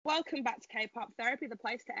Welcome back to K-pop Therapy, the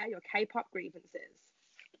place to air your K-pop grievances.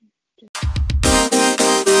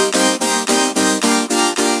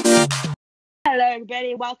 Hello,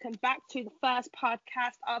 everybody. Welcome back to the first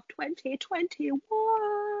podcast of 2021.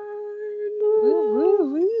 Woo,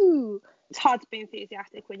 woo. It's hard to be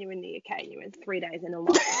enthusiastic when you're in the UK and you're in 3 days in a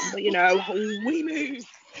lockdown, but you know, we move.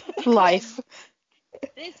 Life.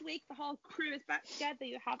 This week, the whole crew is back together.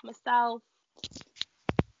 You have myself.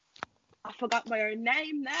 I forgot my own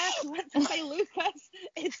name there. Let's say Lucas.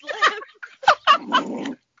 It's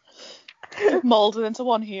Liv. Molded into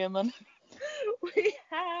one human. We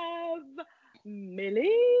have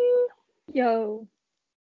Millie. Yo,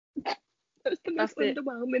 That's the most That's it.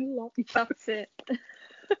 underwhelming lot. that's it.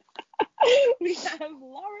 We have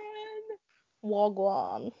Lauren.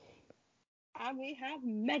 Wagwan. And we have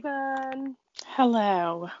Megan.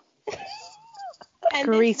 Hello. And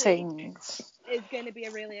Greetings. is going to be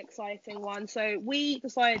a really exciting one. So we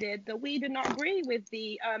decided that we did not agree with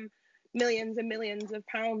the millions and millions of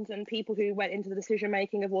pounds and people who went into the decision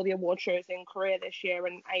making of all the award shows in Korea this year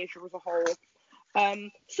and Asia as a whole.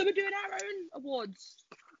 So we're doing our own awards,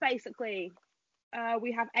 basically.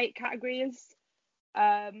 We have 8 categories.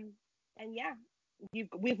 And yeah,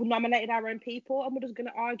 we've nominated our own people and we're just going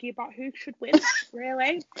to argue about who should win,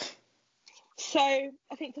 really. So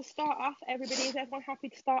I think to start off, is everyone happy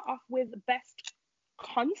to start off with best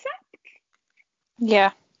concept?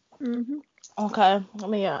 Yeah. Mm-hmm. Okay, let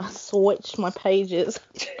me switch my pages.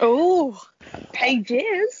 Oh,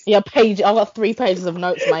 Pages? Yeah, page. I've got 3 pages of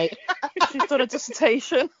notes, mate. she's done a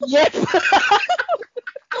dissertation. Yep.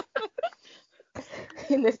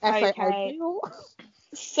 In this essay. Okay.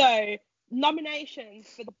 So nominations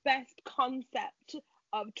for the best concept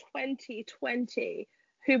of 2020.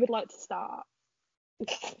 Who would like to start?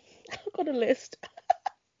 I've got a list.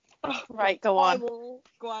 Right, go I on. will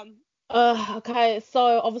go on. Okay,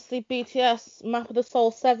 so obviously BTS, Map of the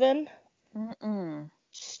Soul 7,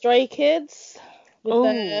 Stray Kids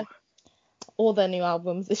with all their new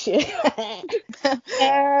albums this year.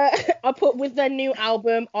 I put with their new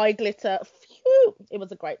album I Glitter. Phew, it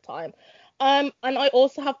was a great time. And I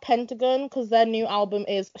also have Pentagon because their new album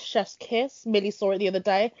is Chef's Kiss. Millie saw it the other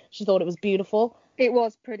day. She thought it was beautiful. It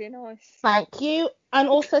was pretty nice. Thank you. And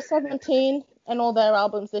also 17 and all their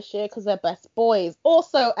albums this year because they're best boys.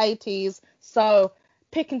 Also 80s. So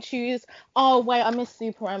pick and choose. Oh, wait, I missed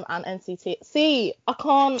Super M and NCT. See, I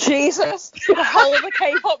can't. Jesus, the whole of the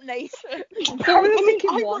K-pop nation.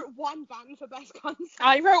 I wrote one band for best concept.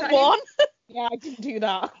 I wrote one. Yeah, I didn't do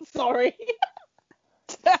that. Sorry.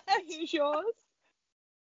 Who's yours?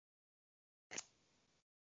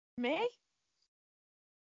 Me?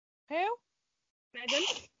 Who? Megan?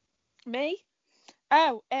 Me?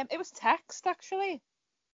 Oh, it was Text actually.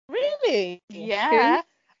 Really? Yeah.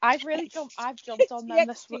 I've jumped on them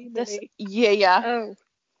this TXT, year, yeah. Oh.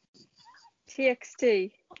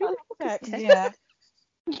 TXT. Yeah.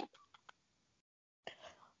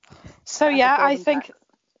 So yeah, I think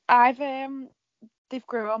they've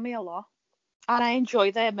grew on me a lot. And I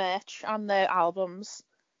enjoy their merch and their albums.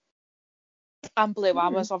 And Blue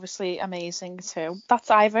Hour's obviously amazing too.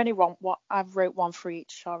 I've wrote one for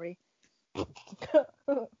each, sorry. I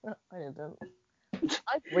didn't.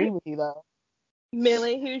 I agree with you though.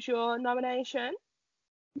 Millie, who's your nomination?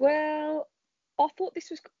 Well, I thought this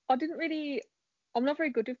was. I'm not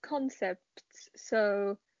very good with concepts,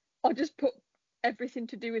 so I just put everything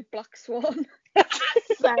to do with Black Swan.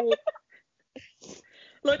 So,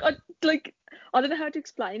 I don't know how to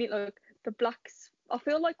explain it. Like I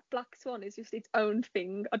feel like Black Swan is just its own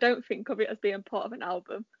thing. I don't think of it as being part of an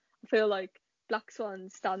album. I feel like Black Swan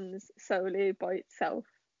stands solely by itself.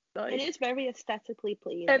 Like, It is very aesthetically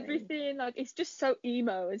pleasing. everything, like, it's just so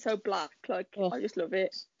emo and so black. Like, I just love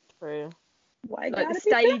it. True. Why Like the gotta be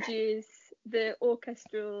black? stages, the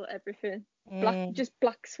orchestral, everything. Just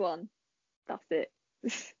Black Swan. That's it.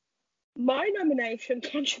 My nomination,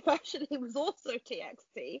 controversially, was also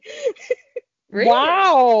TXT. Really?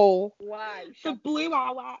 Wow. Wow. The Blue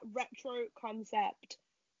Hour retro concept.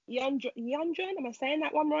 Yeonjun, am I saying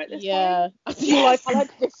that one right this time? I feel like I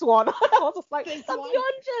like this one. I was just like, This that's one.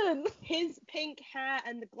 Yeonjun. His pink hair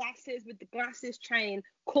and the glasses with the glasses chain,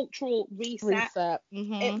 cultural reset.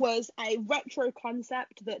 It was a retro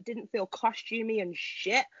concept that didn't feel costumey and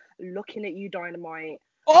shit. Looking at you, Dynamite.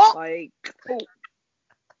 Oh. Like,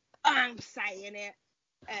 I'm saying it.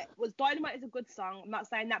 Dynamite is a good song. I'm not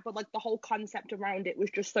saying that, but like the whole concept around it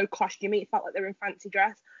was just so costumey. It felt like they were in fancy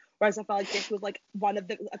dress. Whereas I felt like this was like one of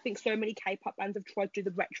the. I think so many K-pop bands have tried to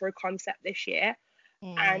do the retro concept this year,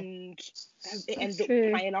 and it ended up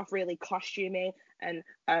playing off really costumey. And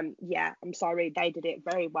yeah, I'm sorry, they did it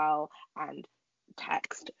very well. And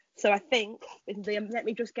Text So I think let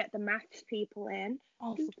me just get the maths people in.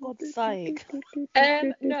 Oh, for God's sake.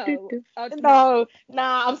 No. No,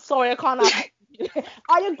 nah, I'm sorry, I can't have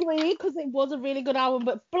I agree, because it was a really good album,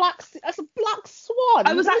 but that's a Black Swan.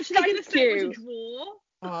 I was actually going to Thank say it was a you. draw.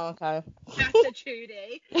 Oh, okay. After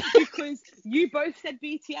Judy, because you both said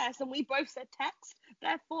BTS and we both said Text.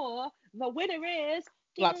 Therefore, the winner is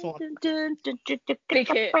Black Swan. Big hit. Big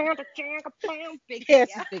hit, Yes,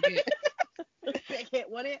 yeah. big hit. Big hit,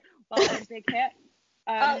 wasn't it? Well done, big hit.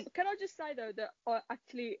 Can I just say though that I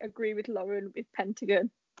actually agree with Lauren with Pentagon,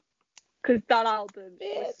 because that album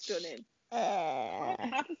was stunning. I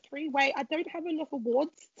have a three-way. I don't have enough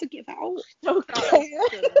awards to give out. Okay.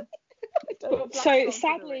 So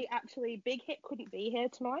sadly, actually, Big Hit couldn't be here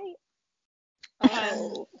tonight.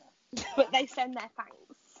 Oh. But they send their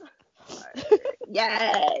thanks.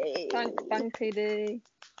 Yay! Thanks, PD.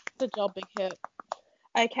 Good job, Big Hit.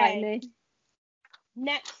 Okay. Finally.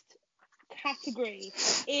 Next category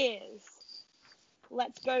is,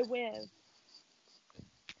 let's just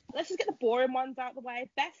get the boring ones out of the way.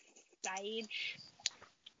 Best stage.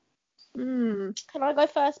 Can I go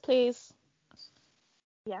first, please?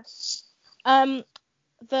 Yes.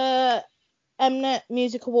 The Mnet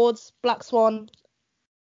Music Awards, Black Swan.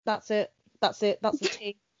 That's it. That's the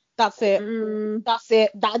T. That's it. That's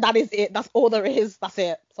it. That is it. That's all there is. That's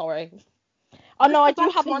it. Sorry. Oh no, I do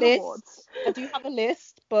have a list. Awards. I do have a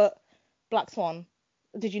list, but Black Swan.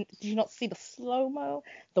 Did you not see the slow-mo?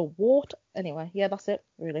 The water? Anyway, yeah, that's it,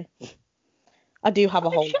 really. I do have a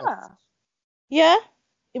whole list. Yeah?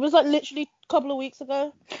 It was like literally a couple of weeks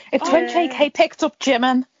ago. It's when JK picked up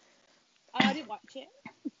Jimin. I didn't watch it.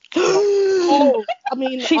 Oh, I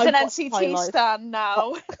mean, she's an NCT stan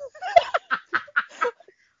now.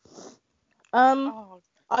 I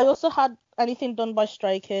also had anything done by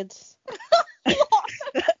Stray Kids.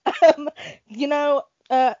 You know,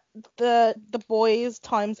 the boys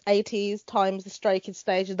times 80s times the Stray Kids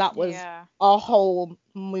stage. That was our whole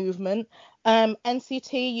movement.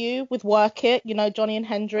 NCTU with Work It, you know, Johnny and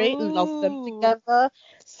Hendry, love them together.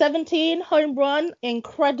 17 Home Run,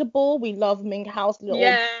 incredible. We love Ming House. We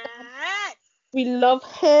love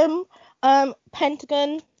him.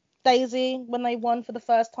 Pentagon, Daisy, when they won for the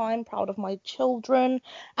first time, proud of my children.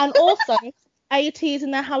 And also 80s in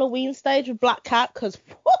their Halloween stage with Black Cat, because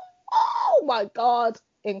oh my god,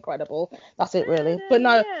 incredible. That's it, really. But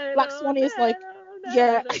no, Black Swan is like,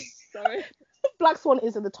 yeah. Sorry. Black Swan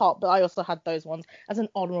is at the top, but I also had those ones as an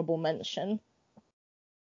honourable mention.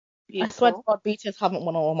 Beautiful. I swear to God, BTS haven't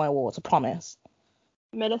won all my awards, I promise.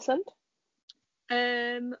 Millicent?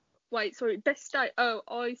 Wait, sorry, best stage. Oh,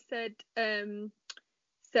 I said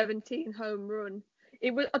 17 Home Run.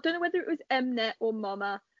 It was, I don't know whether it was Mnet or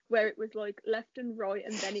Mama, where it was like left and right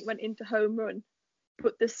and then it went into Home Run.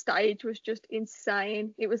 But the stage was just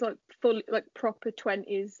insane. It was like fully like proper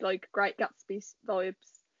 20s, like Great Gatsby vibes.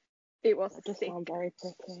 It was just sick. Sound very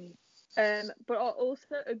pretty. But I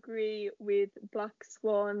also agree with Black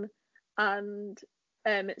Swan and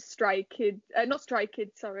Stray Kids. Not Stray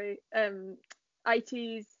Kids, sorry.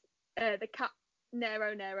 80s, the Cat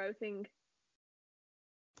Nero thing.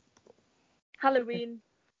 Halloween.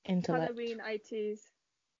 Intellect. Halloween 80s.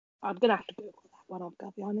 I'm gonna have to Google that one. I've got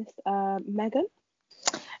to be honest. Megan.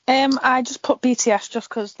 I just put BTS just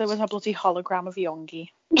because there was a bloody hologram of Yoongi.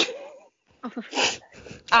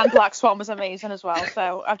 And Black Swan was amazing as well,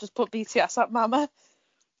 so I've just put BTS at Mama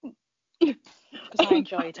because I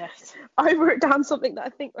enjoyed it. I wrote down something that I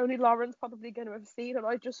think only Lauren's probably going to have seen, and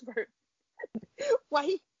I just wrote,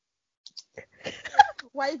 wait,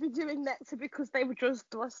 are doing next because they were just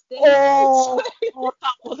dusting. Oh,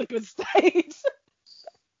 that was a good stage.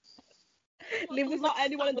 There's not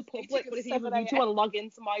anyone in the public, but if you want to log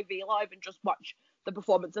into my VLive and just watch the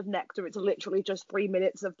performance of Nectar, it's literally just 3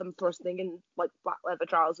 minutes of them thrusting in like black leather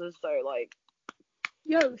trousers. So like,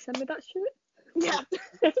 yo, send me that shit. Yeah,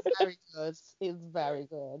 it's very good. It's very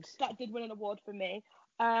good. That did win an award for me.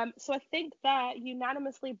 So I think that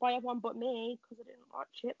unanimously by everyone but me, because I didn't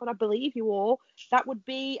watch it, but I believe you all, that would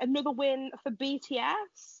be another win for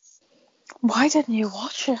BTS. Why didn't you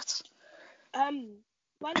watch it?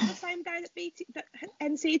 When the same day that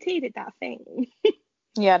NCT did that thing.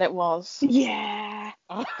 Yeah, it was. Yeah.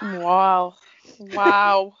 Wow.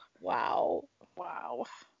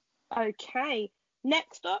 Okay.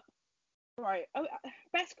 Next up. Right. Oh,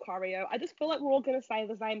 best choreo. I just feel like we're all gonna say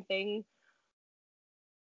the same thing.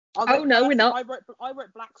 Oh no, we're not. I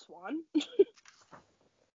wrote Black Swan.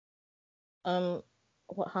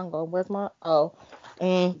 What? Hang on. Where's my? Oh.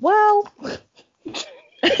 Well.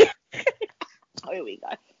 Oh, here we go.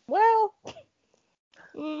 Well.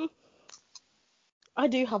 I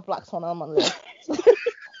do have Black Swan on my list.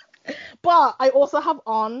 But I also have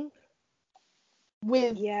On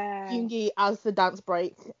with Yeah. Yoongi as the dance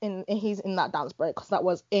break. He's in that dance break because that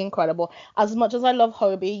was incredible. As much as I love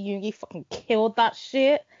Hobie, Yoongi fucking killed that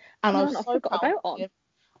shit, and I'm Man, I so forgot proud about of On. him.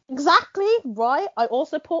 Exactly right. I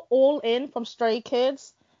also put All In from Stray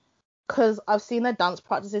Kids because I've seen their dance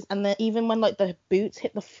practices, and then even when like the boots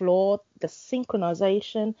hit the floor, the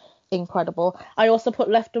synchronization, incredible. I also put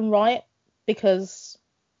Left and Right because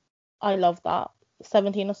I love that.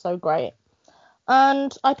 17 is so great.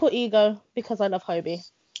 And I put Ego because I love Hobie.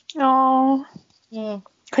 Oh, Mm.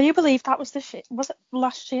 can you believe that was the shit? Was it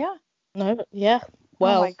last year? No, but yeah. Oh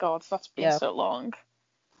Well, my god, that's been yeah. so long.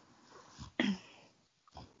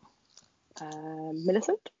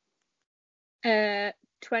 Millicent?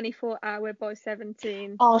 24 Hour by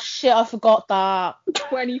 17. Oh shit, I forgot that.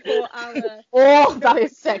 24 Hour. Oh, No, that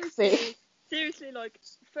is sexy. Seriously, like,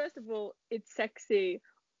 first of all, it's sexy.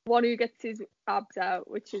 One who gets his abs out,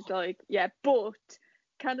 which is like, yeah, but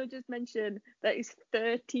can I just mention that it's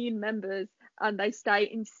 13 members and they stay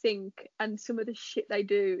in sync, and some of the shit they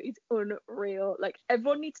do is unreal. Like,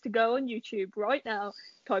 everyone needs to go on YouTube right now,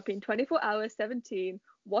 type in 24 Hours 17,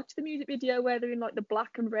 watch the music video where they're in like the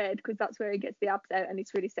black and red, because that's where he gets the abs out and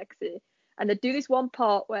it's really sexy. And they do this one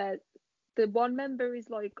part where the one member is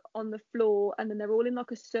like on the floor and then they're all in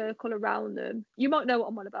like a circle around them. You might know what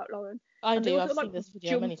I'm on about, Lauren. I And they do. also I've like seen this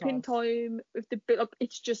video many jumping times. time with the bit. Like,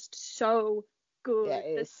 it's just so good. Yeah,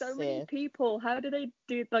 it There's is so many sick. people. How do they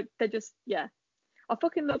do? Like, they just, yeah. I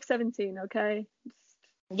fucking love 17. Okay.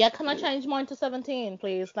 Yeah, can I change mine to 17,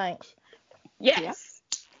 please? Thanks. Yes.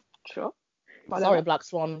 Sure. Sorry, Black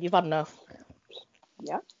Swan, you've had enough.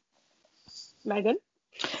 Yeah. Megan?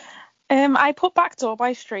 I put Backdoor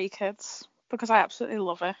by Stray Kids because I absolutely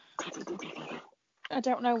love it. I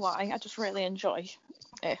don't know why, I just really enjoy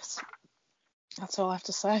it. That's all I have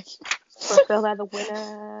to say. I feel that the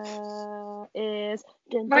winner is.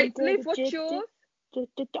 Right, Liv, what's yours?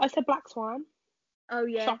 I said Black Swan. Oh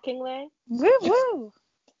yeah. Shockingly. Woo woo!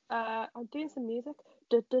 I'm doing some music.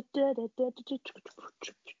 The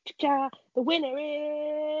winner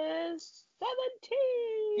is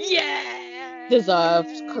 17. Yeah. Deserved,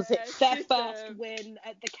 'cause it's Their Deserved. first win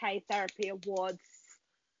at the K Therapy Awards.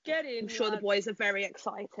 Get in. I'm sure the lads. boys are very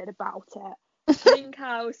excited about it. Ling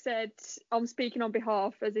Hao said, I'm speaking on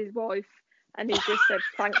behalf as his wife, and he just said,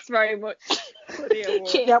 thanks very much for the award.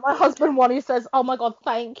 Yeah, my husband one who says, oh my god,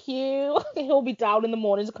 thank you. He'll be down in the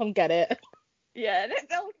morning to come get it. Yeah,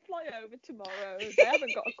 they'll fly over tomorrow. They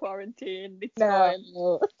haven't got a quarantine. It's fine.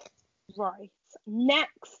 No. Right.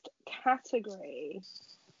 Next category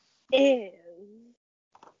is.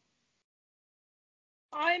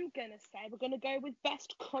 I'm gonna say we're gonna go with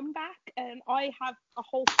best comeback, and I have a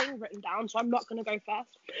whole thing written down, so I'm not gonna go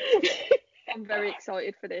first. I'm very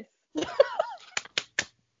excited for this.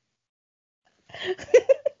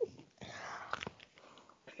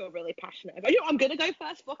 I feel really passionate about it. I'm gonna go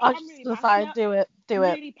first. Fuck it, I I'm just really decided, passionate. do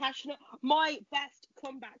it. Really passionate. My best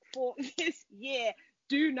comeback for this year,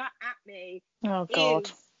 do not at me, Oh god.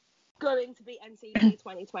 is going to be NCT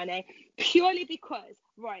 2020, purely because,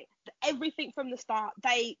 right, everything from the start,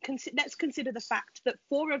 let's consider the fact that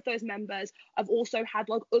 4 of those members have also had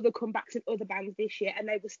like other comebacks in other bands this year, and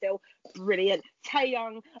they were still brilliant.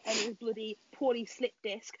 Taeyong and his bloody poorly slip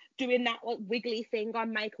disc doing that like wiggly thing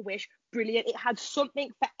on Make a Wish, brilliant. It had something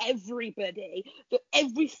for everybody.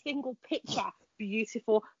 Every single picture,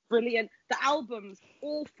 beautiful, brilliant. The albums,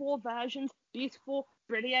 all 4 versions, beautiful,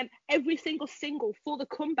 brilliant. Every single single for the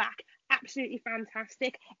comeback, absolutely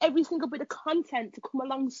fantastic. Every single bit of content to come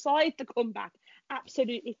alongside the comeback,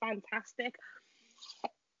 absolutely fantastic.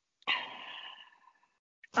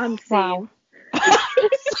 I'm Wow.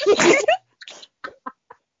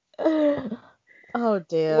 Oh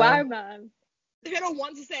dear. Wow, man. If you don't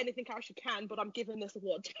want to say anything else, you can, but I'm giving this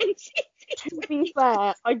award to To be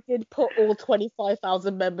fair, I did put all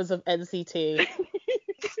 25,000 members of NCT.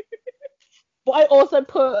 But I also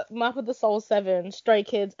put Map of the Soul 7, Stray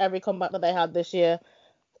Kids, every comeback that they had this year,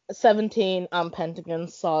 17 and Pentagon,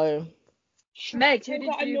 so... Meg, who He did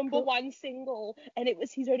got a you number put? 1 single, and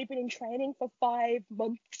he's only been in training for 5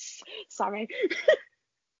 months. Sorry.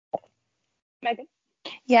 Megan,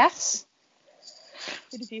 Yes.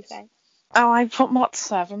 who did you say? Oh, I put Mot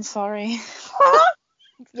 7, sorry.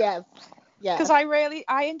 Yes. Yeah. Because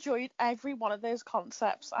I enjoyed every one of those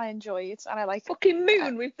concepts. I enjoyed, and I like. Fucking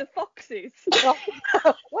Moon with the foxes. Well...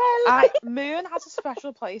 Moon has a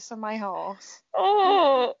special place in my heart.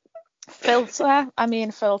 Oh. Filter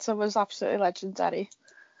was absolutely legendary.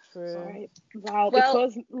 True. Right. Well, Well,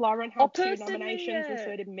 because Lauren had 2 personally, nominations and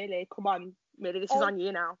so did Millie. Come on, Millie, this is I'll- on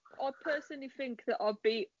you now. I personally think that I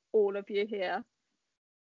beat all of you here.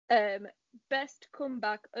 Best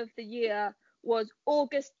comeback of the year was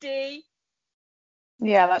August D.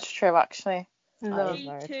 Yeah, that's true, actually. No.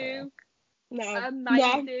 D2. No.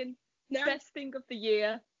 Amazing. No. Best thing of the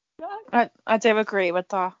year. I do agree with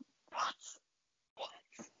that.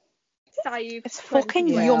 Saved. It's fucking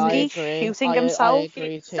 2020. Yeah, I Youngie agree. shooting I himself.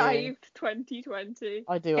 agree It too. saved 2020.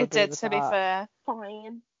 I do It agree did, with to be that. fair.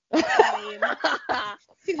 Fine. Fine.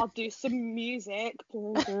 I'll do some music.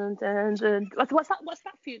 Dun, dun, dun, dun. What's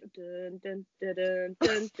that feud? Dun, dun, dun, dun,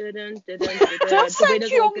 dun, dun, dun, dun, dun, dun. Don't The send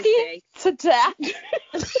winner's August Youngie D. to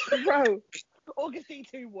death. Bro, August D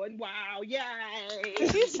 2-1. Wow, yay.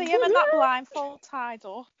 Did you see him in that blindfold tied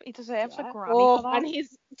up? He deserves a Grammy for that. And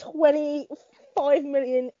he's 25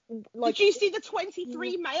 million. Like, did you see the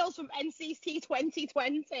 23 males from NCT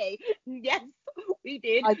 2020? Yes, we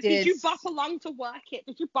did. I did. Did you bop along to work it?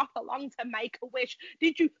 Did you bop along to make a wish?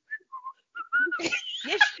 Did you?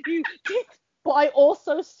 Yes, you did. But I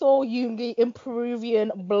also saw Yoongi in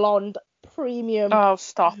Peruvian blonde premium. Oh,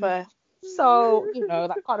 stop it. So, you know,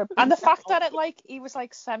 that kind of. And the fact that he was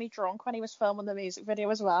like semi-drunk when he was filming the music video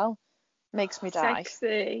as well makes me die.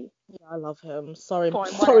 Sexy. Yeah, I love him. Sorry,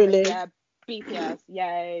 Fine, sorry, whatever, Liz. yeah, BTS,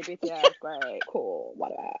 yay, BTS, great, cool,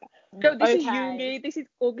 whatever. No, this is Okay. Yoongi. This is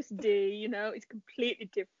August D. You know, it's completely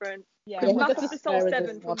different. Yeah, Because he Map gets of a the Soul spare 7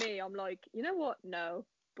 this for one. me, I'm like, you know what? No.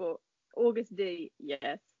 But August D,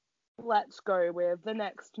 yes. let's go with the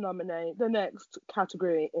next nominate. The next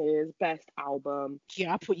category is best album.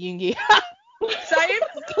 Yeah, I put Yoongi. Same.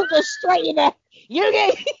 Go straight in there.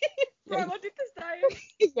 Yoongi! Bro, I did the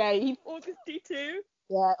same. Yeah, August D2.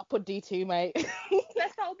 I put D2, mate.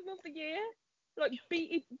 Best album of the year. Like,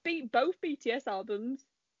 beat both BTS albums.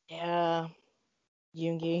 Yeah,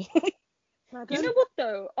 Yoongi. You know what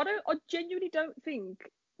though? I genuinely don't think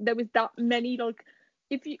there was that many like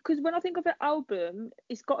because when I think of an album,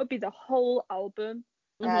 it's got to be the whole album.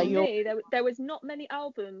 And for me, there was not many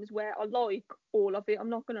albums where I like all of it. I'm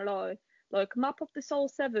not gonna lie. Like Map of the Soul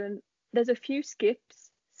 7, there's a few skips.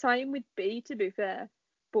 Same with B, to be fair.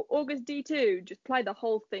 But August D2 just play the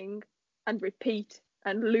whole thing and repeat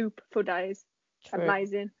and loop for days. True.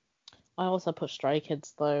 Amazing. I also put Stray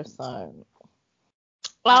Kids though, so.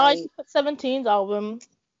 Well, I just put 17's album,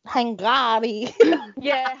 Hangari.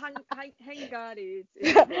 Yeah, Hangari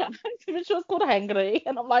is one. Which was called Hangari,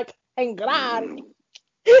 and I'm like, Hangari.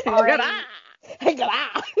 Hangari.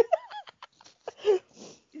 Hangari.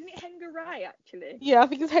 Isn't it Hengarai actually? Yeah, I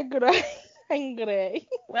think it's Hangari. Hangari.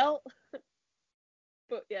 Well,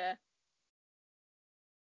 but yeah.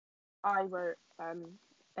 I wrote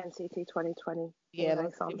NCT 2020. Yeah, Anyway,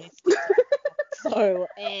 that's so.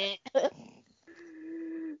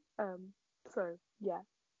 So yeah.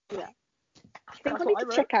 I think That's I need what I to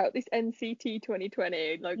wrote. check out this NCT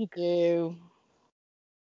 2020. Like, You do.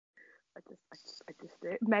 I just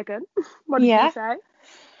did. Megan, what did Yeah. you say?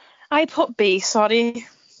 I put B, sorry.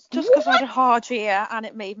 Just because I had a hard year and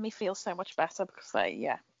it made me feel so much better because,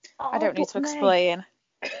 I don't need to explain.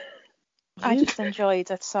 I just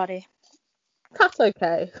enjoyed it, sorry. That's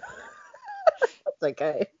okay. That's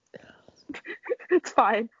okay. It's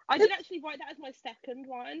fine. I did actually write that as my second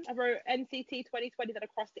one. I wrote NCT 2020, then I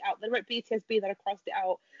crossed it out. Then I wrote BTSB, then I crossed it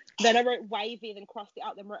out. Then I wrote Wavy, then crossed it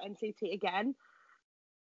out. Then wrote NCT again.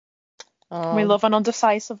 We love an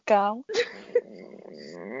undecisive girl.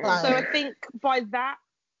 So I think by that,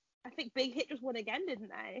 Big Hit just won again, didn't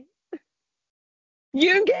they?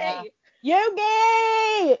 Yoongi! Yeah.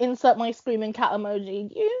 Yoongi! Insert my screaming cat emoji.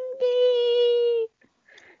 Yoongi!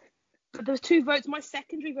 There was 2 votes. My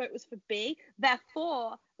secondary vote was for B.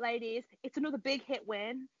 Therefore, ladies, it's another Big Hit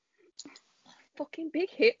win. Fucking Big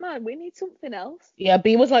Hit, man. We need something else. Yeah,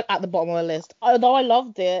 B was like at the bottom of the list. Although I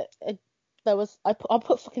loved it, I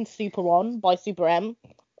put fucking Super On by Super M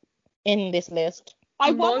in this list. I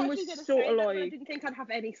was Mine actually was going to sort say of that, but I like- didn't think I'd have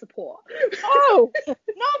any support. Oh no,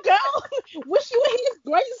 girl! Wish You Were Here's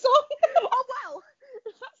great song. Oh well,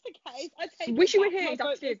 if that's the case, I take. Wish You Were it back. Here My is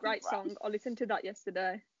vote actually a goes to great Brad. song. I listened to that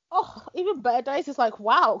yesterday. Oh, even Better Days is like,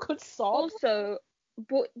 wow, good song. Also,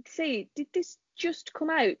 but see, did this just come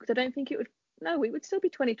out? Because I don't think it would. No, it would still be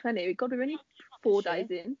 2020. We got we're only 4 days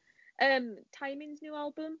in. Taemin's new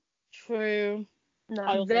album. True. No,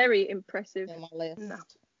 I also Very impressive. put it on my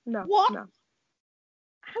list. no. What? No.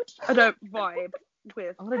 How did you? I don't vibe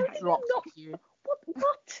with. I'm gonna How do you drop not- you.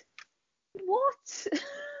 What?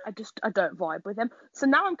 I don't vibe with them. So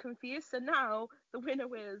now I'm confused. So now the winner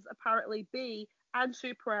is apparently B and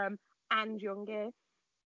Super M and Yoongi.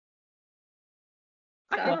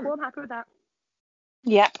 Okay, Damn. well, I'm happy with that.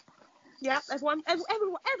 Yep. Yeah, everyone's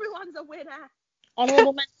a winner.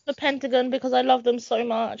 Honorable mention for Pentagon because I love them so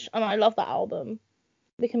much and I love that album.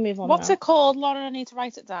 We can move on What's now. it called, Lauren? I need to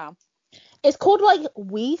write it down. It's called like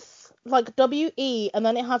Weath, like WE, and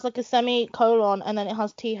then it has like a semicolon, and then it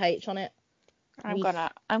has TH on it. I'm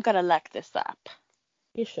Weath. gonna look this up.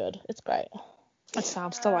 You should. It's great. It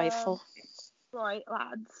sounds delightful. Right,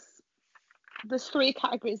 lads. There's 3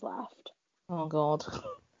 categories left. Oh God.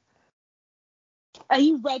 Are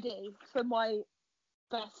you ready for my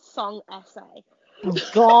best song essay? Oh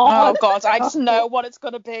Oh God. God, I just know what it's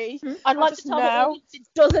gonna be. I'd like to just tell the know. audience it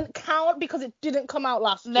doesn't count because it didn't come out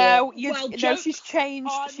last year. No, Well, no, joke's she's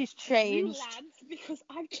changed. on She's You changed, lads, because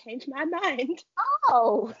I've changed my mind.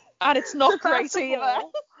 Oh. and it's not great First of either.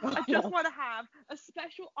 all, I just want to have a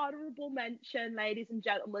special honourable mention, ladies and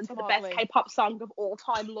gentlemen, to the best Totally. K-pop song of all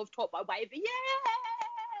time, Love Taught by Wavy.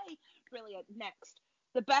 Yay! Brilliant. Next,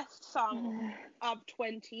 the best song of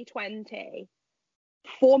 2020.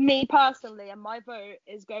 For me personally, and my vote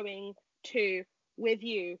is going to With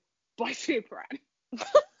You by Super M.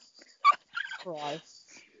 Christ.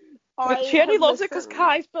 She only have loves it because listened-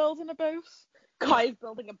 Kai's building a boat. Kai's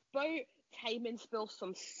building a boat. Taemin spills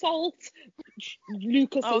some salt.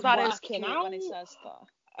 Lucas Oh, is that is working cute out. when he says that.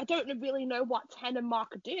 I don't really know what Ten and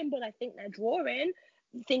Mark are doing, but I think they're drawing.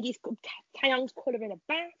 I think Taeyong's colouring a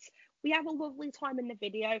bat. We have a lovely time in the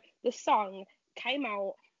video. The song came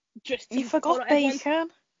out just to You forgot follow everyone's- bacon.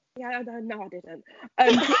 Yeah, no, I didn't.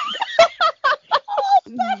 Oh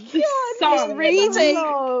The song, reading.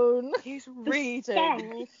 Alone. He's the reading.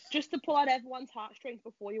 song, just to pull out everyone's heartstrings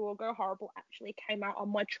before you all go horrible, actually came out on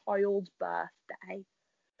my child's birthday.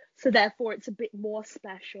 So therefore, it's a bit more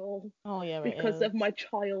special Oh yeah, because of my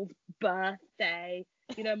child's birthday.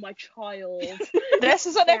 You know, my child. This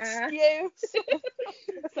is an Yeah. excuse.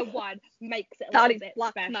 So one makes it a That little is bit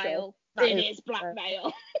blackmail. special. That It is is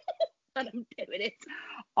blackmail. And I'm doing it.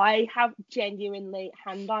 I have genuinely,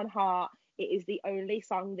 hand on heart, it is the only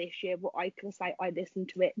song this year where I can say I listened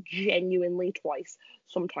to it genuinely twice,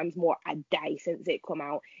 sometimes more a day since it come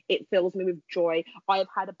out. It fills me with joy. I have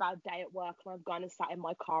had a bad day at work and I've gone and sat in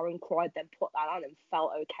my car and cried, then put that on and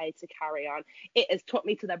felt okay to carry on. It has took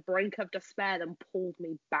me to the brink of despair and pulled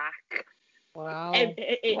me back. Wow.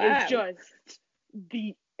 It Wow. is just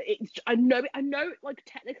I know like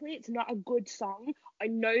technically it's not a good song, I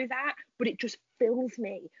know that, but it just fills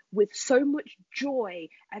me with so much joy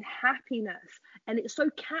and happiness, and it's so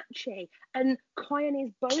catchy. And Kai and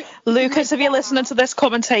his boat, Lucas, if you're listening to this,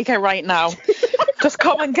 come and take her right now. Just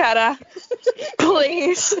come and get her,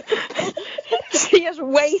 please. She is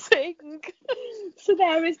waiting. So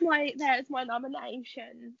there's my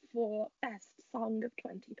nomination for best song of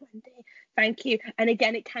 2020. Thank you. And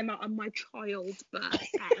again, it came out on my child's birthday.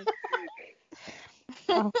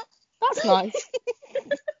 That's nice.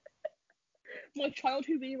 My child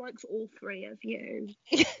who really likes all 3 of you.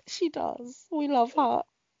 She does. We love her.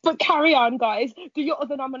 But carry on, guys. Do your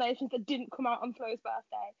other nominations that didn't come out on Flo's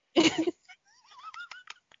birthday.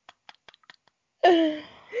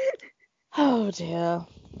 Oh dear.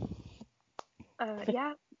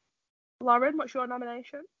 Yeah. Lauren, what's your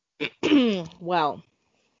nomination? Well,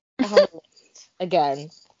 I have a list again.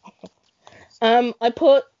 I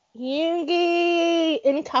put Yoongi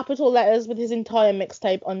in capital letters with his entire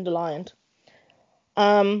mixtape underlined.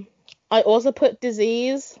 I also put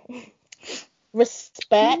Disease,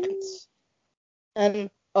 Respect, and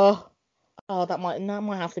that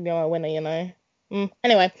might have to be my winner, you know.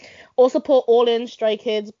 Anyway, also put All In, Stray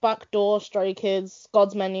Kids, Backdoor, Stray Kids,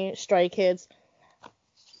 God's Menu, Stray Kids.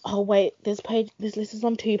 Oh wait, this list is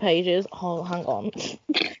on 2 pages. Oh, hang on.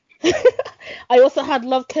 I also had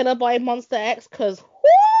Love Killer by Monster X because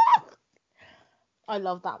I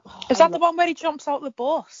love that. Is that the one where he jumps out the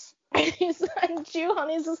bus? And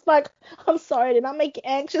Juhan is just like, I'm sorry, did I make you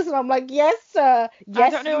anxious? And I'm like, yes, sir.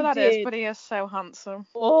 Yes, I don't know you who that did. is, but he is so handsome.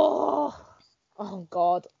 Oh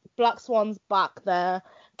God. Black Swan's back there.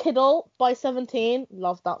 Kiddle by 17.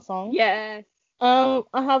 Love that song. Yeah. I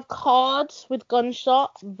have Card with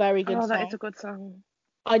Gunshot. Very good song. That is a good song.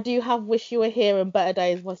 I do have Wish You Were Here and Better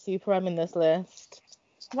Days by Super M in this list.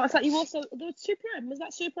 What's that? You also, there was Super M. Was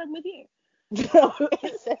that Super M with you? No,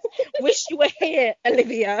 it says Wish You Were Here,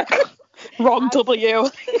 Olivia. Wrong W.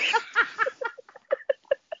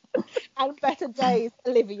 And Better Days,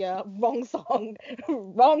 Olivia. Wrong song.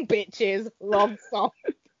 Wrong bitches. Wrong song.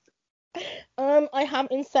 I have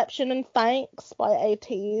Inception and Thanks by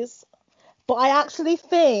ATEEZ. But I actually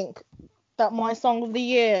think that my song of the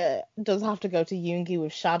year does have to go to Yoongi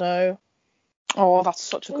with Shadow. Oh, that's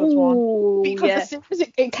such a good one. Ooh, Because yeah. as soon as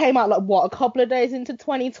it came out, like, a couple of days into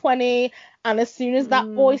 2020, and as soon as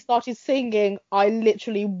that boy started singing, I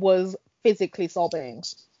literally was physically sobbing.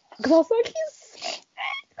 Because I was like,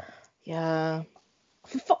 yeah.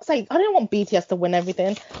 for fuck's sake, I don't want BTS to win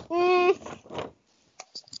everything. Oh,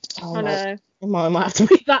 I know. It might have to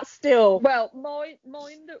be that still. Well,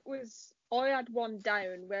 mine that was, I had one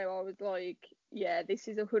down where I was like, yeah, this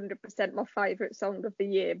is 100% my favourite song of the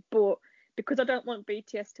year, but because I don't want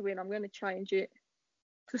BTS to win, I'm going to change it.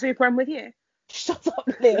 To Super M with you. Shut up,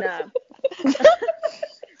 Liv. No.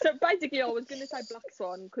 So basically, I was going to say Black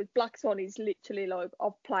Swan, because Black Swan is literally like,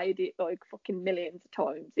 I've played it like fucking millions of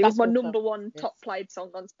times. It was my That's number awesome. one top played song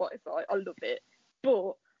on Spotify. I love it.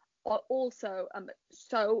 But I also am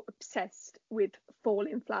so obsessed with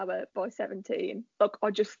Falling Flower by 17. Like, I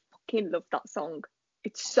just fucking love that song.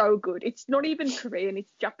 It's so good. It's not even Korean,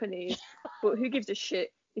 it's Japanese. But who gives a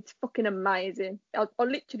shit? It's fucking amazing. I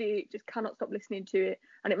literally just cannot stop listening to it.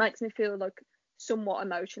 And it makes me feel like somewhat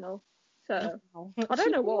emotional. So, I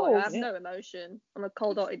don't know why. I have no emotion. I'm a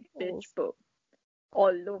cold-hearted bitch, but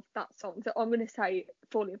I love that song. So I'm going to say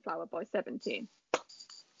Falling Flower by 17.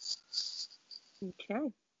 Okay.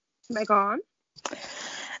 Megan.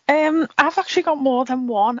 I've actually got more than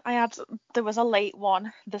one. There was a late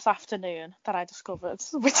one this afternoon that I discovered,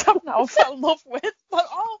 which I've now fell in love with. But,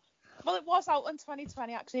 well, it was out in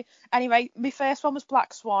 2020 actually. Anyway, my first one was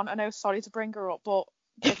Black Swan. I know, sorry to bring her up, but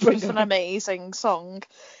it's just an amazing song.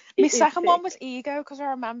 My second one was Ego, because I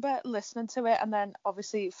remember listening to it and then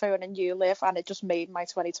obviously phoning you, Liv, and it just made my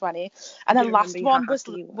 2020. And then last one was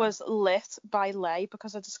Lit by Lay,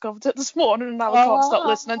 because I discovered it this morning and now I can't stop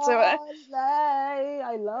listening to it. Lay,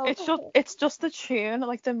 I love It's just the tune,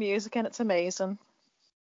 like the music in it's amazing.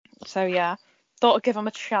 So yeah, thought I'd give them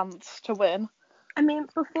a chance to win. I mean,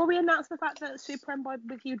 before we announce the fact that Super M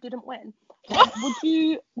with you didn't win, would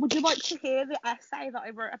you like to hear the essay that I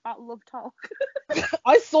wrote about Love Talk?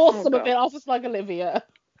 I saw some of it. I was just like, Olivia.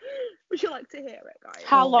 Would you like to hear it, guys?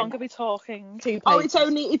 How long are we talking? 2 pages. Oh, it's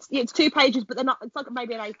 2 pages, but they're not. It's like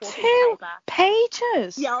maybe an A4 2 paper.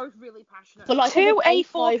 pages. Yeah, I was really passionate. So like 2 an A4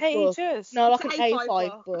 A5 pages. Book. No, like It's an an A5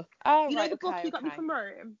 A5 book. Oh, you know right, the book okay, you got me from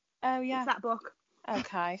Rome? Oh yeah. It's that book.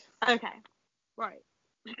 Okay. Okay. Right.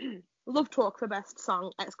 Love Talk for best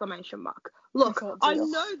song! ! Look, I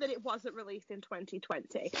know that it wasn't released in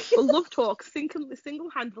 2020, but Love Talk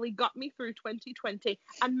single-handedly got me through 2020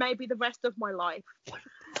 and maybe the rest of my life.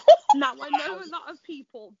 Now, I know a lot of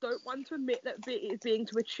people don't want to admit that it is being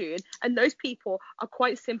to a tune, and those people are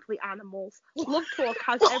quite simply animals. Love Talk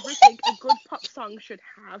has everything a good pop song should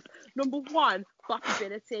have. Number 1,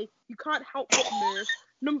 boppability. You can't help but move.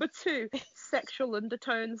 Number 2, sexual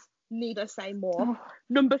undertones. Need I say more?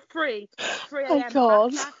 Number 3, 3 a.m.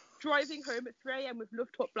 Backlash. Driving home at 3 a.m. with Love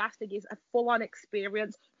Talk blasting is a full-on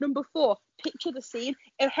experience. Number 4, picture the scene.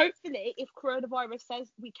 And hopefully, if coronavirus says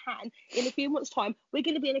we can, in a few months' time, we're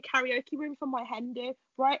going to be in a karaoke room for my hen do,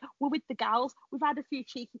 right? We're with the gals. We've had a few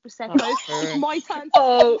cheeky Prosecco's. It's my turn.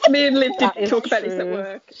 Me and Liv did talk about this at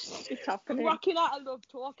work. It's happening. Rocking out a Love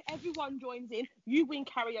Talk. Everyone joins in. You win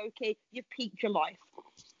karaoke. You've peaked your life.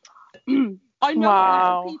 I know a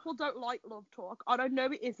lot of people don't like Love Talk, and I know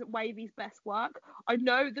it isn't Wavy's best work. I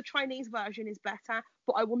know the Chinese version is better,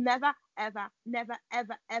 but I will never, ever, never,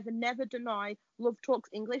 ever, ever, never deny Love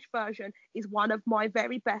Talk's English version is one of my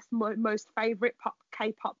very best, most favourite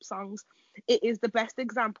K-pop songs. It is the best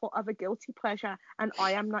example of a guilty pleasure, and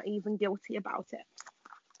I am not even guilty about it.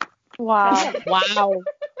 Wow. Wow.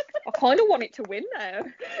 I kind of want it to win now.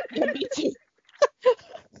 Yeah, me too.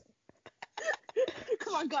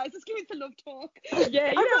 Come on, guys, let's give it to Love Talk.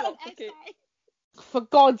 Yeah, you know what? For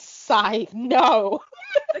God's sake, no.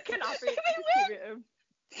 They can have it. Just give it 'em.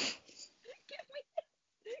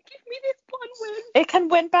 Give me this one win. It can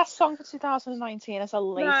win Best Song for 2019 as a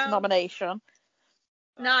late nomination.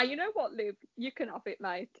 Nah, you know what, Liv? You can have it,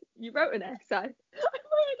 mate. You wrote an essay. I wrote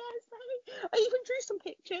an essay. I even drew some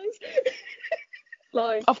pictures.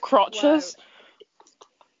 Like of crotches.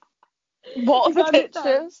 Wow. What are the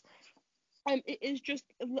pictures? It is just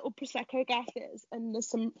little Prosecco glasses and there's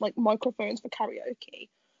some like microphones for karaoke.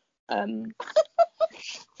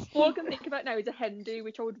 All I can think about now is a hen do,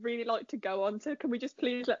 which I would really like to go on. So can we just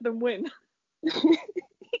please let them win?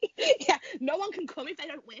 Yeah, no one can come if they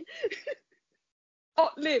don't win. Oh,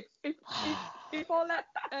 Liv, if I let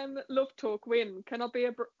Love Talk win, can I be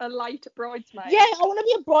a late bridesmaid? Yeah, I want to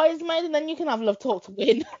be a bridesmaid, and then you can have Love Talk to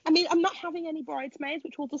win. I mean, I'm not having any bridesmaids,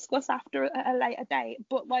 which we'll discuss after a later date.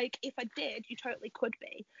 But like, if I did, you totally could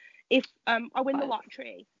be. If I win the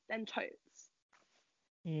lottery, then totes.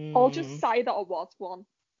 I'll just say that I was one.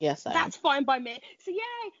 Yes, that's fine by me. So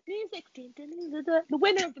yay, music. The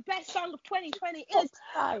winner of the best song of 2020 is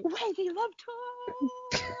Wavy Love Talk.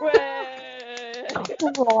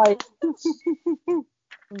 Right.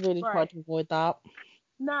 Really tried to avoid that.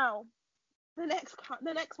 Now, The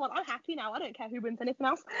next one, I'm happy now. I don't care who wins anything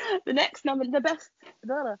else. The next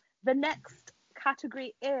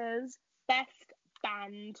category is best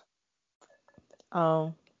band.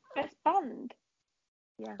 Oh, Best band.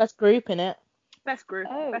 best group in it. Best group.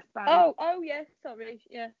 Oh. Best band. Oh yeah. Sorry.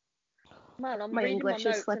 Yeah. Man, I'm My reading English is my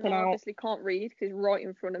notes and slipping I out. obviously can't read because it's right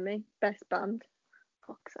in front of me. Best band.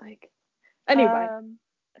 Fuck's sake. Anyway,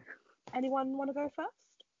 anyone want to go first?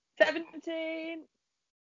 17.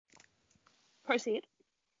 Proceed.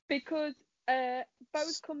 Because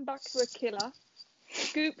both comebacks were killer.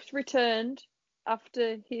 Scoops returned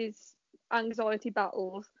after his anxiety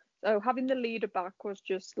battles, so having the leader back was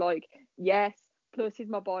just like, yes. Plus he's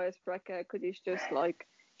my bias wrecker because he's just like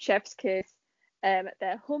chef's kiss.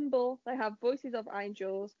 They're humble. They have voices of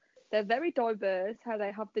angels. They're very diverse. How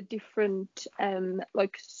they have the different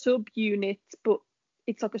like sub-units, but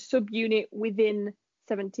it's like a sub-unit within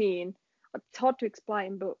 17. It's hard to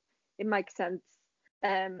explain, but it makes sense.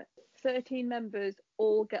 13 members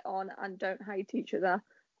all get on and don't hate each other.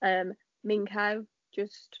 Ming Hao,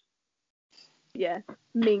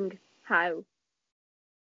 Ming Hao.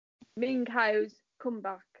 Ming Hao's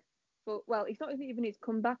comeback, but well, it's not even his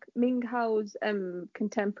comeback. Ming Hao's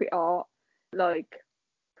contemporary art, like,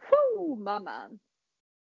 whoo, my man.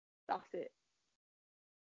 That's it.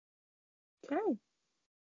 Okay.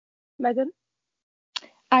 Megan?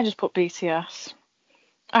 I just put BTS.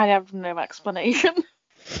 I have no explanation.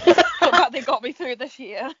 But that they got me through this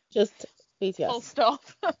year. Just BTS. Full stop.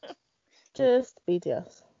 Just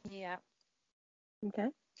BTS. Yeah. Okay.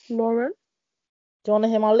 Lauren? Do you want to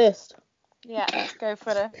hear my list? Yeah, go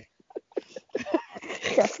for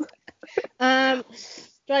it.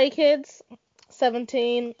 Stray Kids,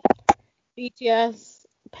 17, BTS,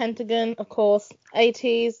 Pentagon, of course,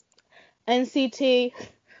 80s, NCT,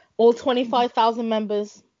 all 25,000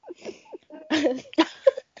 members.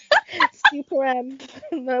 Super M,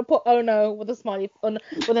 no, put oh no with a smiley, with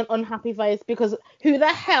an unhappy face, because who the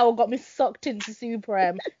hell got me sucked into Super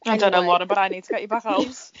M? I don't know, Anyway. Lauren, but I need to get you back out.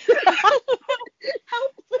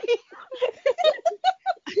 Help me.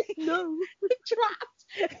 No. Trapped.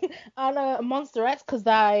 And Monsterettes, because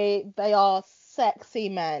they are sexy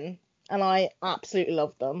men, and I absolutely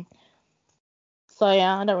love them. So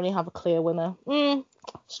yeah, I don't really have a clear winner.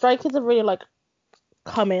 Stray Kids have really like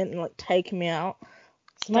come in and like taken me out.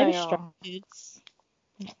 So maybe They Stray are. Kids.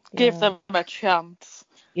 Give Yeah. them a chance.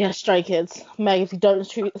 Yeah, Stray Kids. Meg, if you don't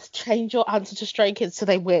change your answer to Stray Kids so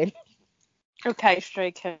they win. Okay,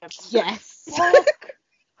 Stray Kids. Yes.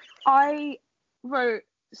 I wrote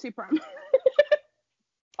Super M.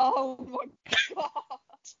 Oh my god.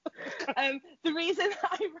 The reason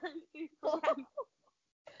I wrote Super M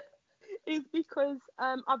is because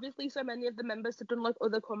obviously so many of the members have done like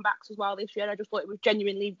other comebacks as well this year, and I just thought it was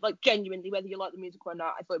genuinely, whether you like the music or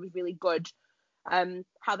not, I thought it was really good.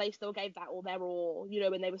 How they still gave that all their all, you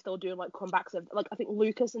know, when they were still doing like comebacks of, like, I think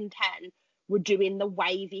Lucas and Ten were doing the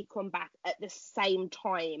wavy comeback at the same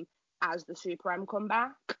time as the Super M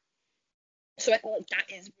comeback. So I thought like,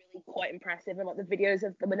 that is really quite impressive. And like the videos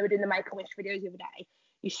of when they were doing the Make-A-Wish videos the other day,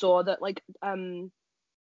 you saw that like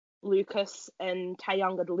Lucas and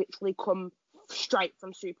Taeyong had literally come straight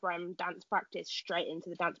from Super M dance practice straight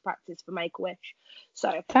into the dance practice for Make-A-Wish.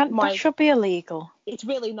 So That should be illegal. It's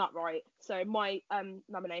really not right. So my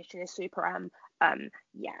nomination is Super M.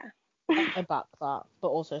 Yeah. I back that, but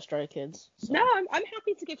also Stray Kids. So. No, I'm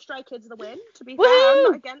happy to give Stray Kids the win. To be fair, I'm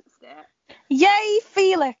not against it. Yay,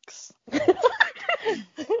 Felix!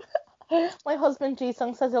 My husband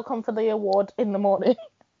Jisung says he'll come for the award in the morning.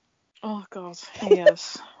 Oh god, he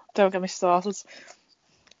is. Don't get me started.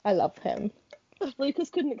 I love him. Lucas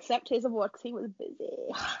couldn't accept his award because he was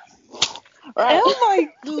busy. Right. Oh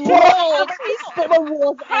my lord!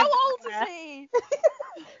 How old is he?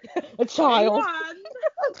 A child.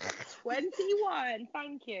 21.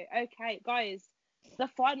 Thank you. Okay, guys, the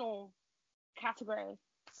final category.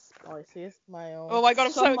 Spiciest male. Oh my god,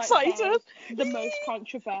 I'm so Some might say excited. The most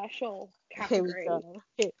controversial category.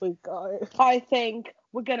 Here we go. I think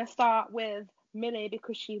we're gonna start with Millie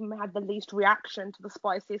because she had the least reaction to the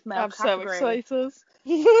spiciest male I'm so category. excited.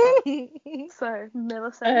 So,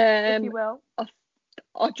 Millicent, if you will.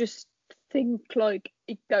 I just think like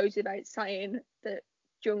it goes without saying that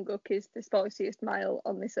Jungkook is the spiciest male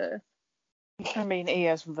on this earth. I mean, he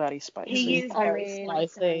is very spicy. He is very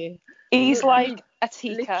Spicy. He's like a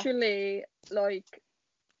Tika. Literally, like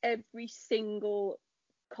every single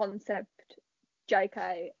concept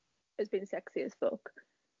JK has been sexy as fuck.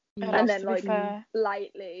 And then like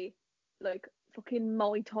lately, like fucking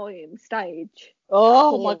My Time stage.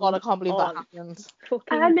 Oh my god, I can't believe that happened.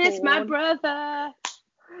 Fucking I miss my porn. brother.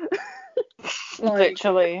 Like,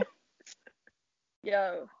 Literally.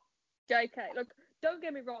 Yo, JK. Look, don't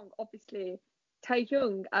get me wrong. Obviously,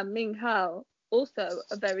 Taehyung and Ming Hao also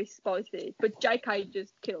are very spicy, but JK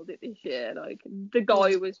just killed it this year. Like the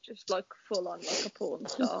guy was just like full on like a porn He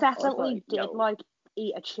star. I was definitely like, did yo. like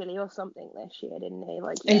eat a chili or something this year, didn't he?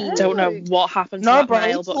 Like, I yeah. don't know like, what happened to No, that bro, he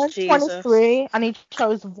male, but turned Jesus. 23 and he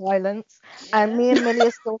chose violence. And me and Millie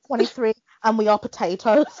are still 23 and we are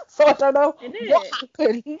potatoes. So I don't know Innit? what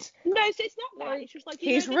happened. No, so it's not that. Like, It's just like,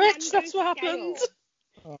 you He's know, the rich, Nando that's what scale. happened.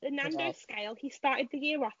 The Nando scale, he started the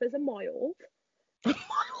year off as a mild,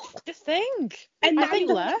 Just think. and I now think he's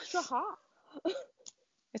an less. extra hot.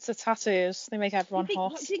 It's the tattoos. They make everyone Do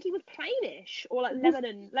hot. you think he was plainish or like lemon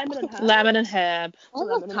and herb? Lemon and herb. I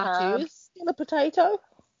love Lemon and herb. tattoos. Still a potato.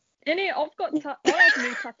 innit? I had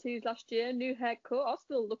new tattoos last year, new haircut. I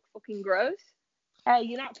still look fucking gross. Hey,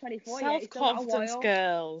 you're not 24 yet. You still got a Self-confidence, while.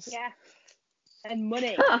 girls. Yeah. And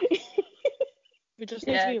money. We just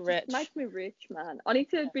need Yeah, to be just rich. make me rich, man. I need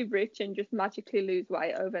to be rich and just magically lose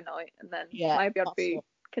weight overnight, and then Yeah, maybe I'd that's be what-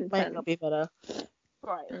 content. Might not be better.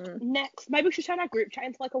 Right. Mm. Next, maybe we should turn our group chat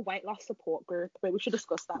into like a weight loss support group. Maybe we should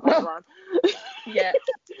discuss that later on. Yeah.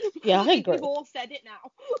 Yeah, I agree. We've all said it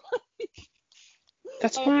now.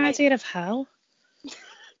 That's Okay. my idea of hell.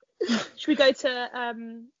 Should we go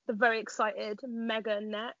to the very excited Megan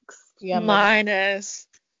next? Yeah, Mine is.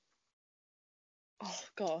 Oh,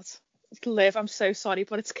 God. Liv, I'm so sorry,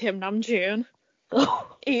 but it's Kim Namjoon.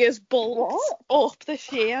 He is bulked up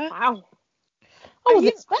this year. Wow. I was He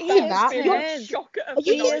expecting is that. big. You're shock of Are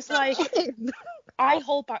the He night. is like, I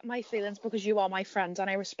hold back my feelings because you are my friend and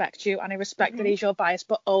I respect you and I respect that he's your bias,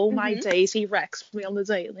 but oh my days, he wrecks me on the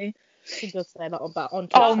daily. She does say that about on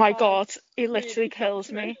Oh Twitter. my Oh, God, he really literally shocked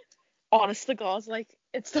kills me. me. Honest to God, like,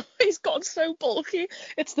 he's gotten so bulky.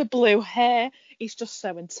 It's the blue hair. He's just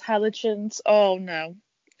so intelligent. Oh no,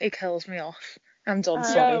 he kills me off. I'm done,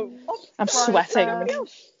 sorry. Yo, I'm Right, sweating.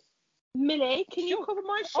 Millie, can you Sure. cover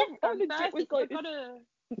my I'm shit down legit first? with,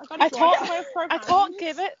 Because like, I can't I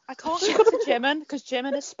give it to Jimin because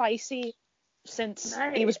Jimin is spicy since he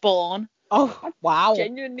Mate. was born. Oh, wow.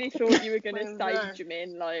 genuinely thought you were gonna say Right.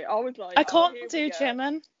 Jimin. Like I was like, I can't here do we go.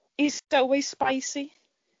 Jimin. He's always spicy.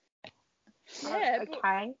 Yeah,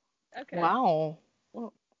 Okay. but okay. Wow.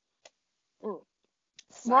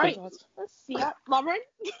 Right. God. Yeah. Lauren?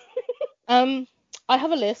 I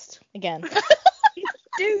have a list again.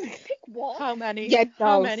 Dude, pick one. How many? Yeah,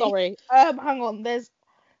 How no, many? sorry. Hang on. There's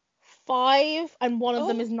 5, and one of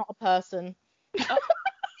them Oh. is not a person.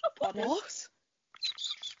 What?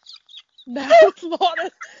 No, it's not.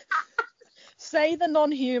 Say the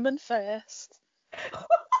non-human first.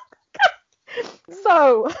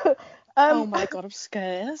 So, Oh my God, I'm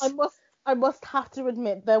scared. I must have to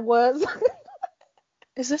admit there was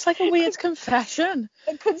Is this like a weird confession?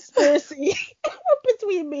 a conspiracy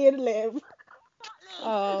between me and Liv.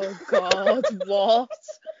 Oh God, what?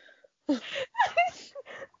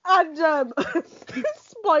 And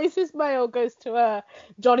Spice's mail goes to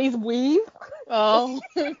Johnny's weave. Oh.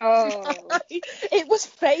 Oh. It was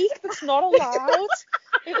fake. That's not allowed.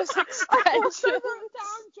 It was extension.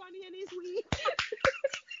 Johnny and his weed.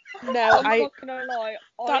 No, I'm not gonna lie.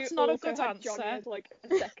 That's I not a also good had Johnny answer. as like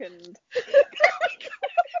a second.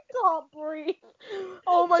 Can't breathe.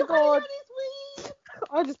 Oh my god.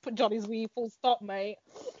 I just put Johnny's weave full stop, mate.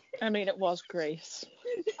 I mean, it was great.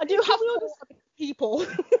 I do have 4 other people.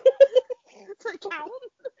 To count.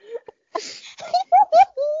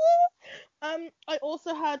 I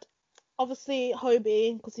also had obviously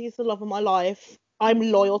Hobie because he's the love of my life. I'm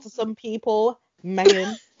loyal to some people.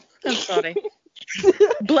 Megan. I'm sorry.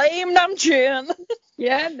 Blame Namjoon.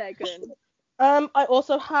 Yeah, Megan. I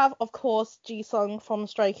also have, of course, Jisung from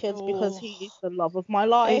Stray Kids because he is the love of my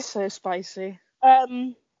life. He's so spicy.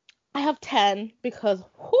 I have 10 because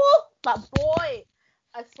that boy.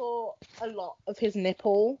 I saw a lot of his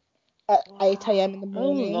nipple at 8 a.m. in the Oh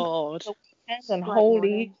morning. Lord. And Great holy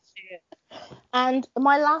morning. shit. And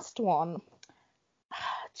my last one,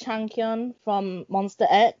 Changkyun from Monster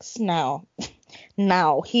X.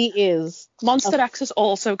 Now he is Monster X is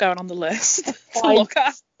also going on the list to I- look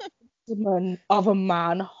at. man of a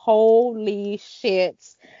man. Holy shit.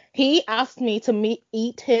 He asked me to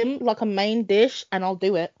eat him like a main dish, and I'll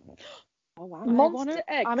do it. Oh wow. Monster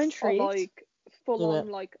X I'm are intrigued. like full Do on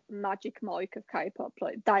it. like Magic Mike of K-pop.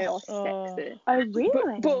 Like they are Oh. sexy. Oh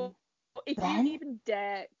really? But if Then? you even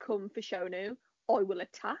dare come for Shonu, I will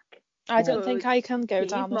attack. I don't think I can go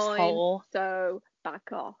He's down this mine, hole. so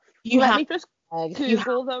back off. You Let have me just you have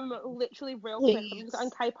Google them literally real quick. I'm Please. just on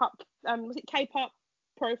K-pop. Was it K-pop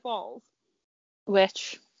profiles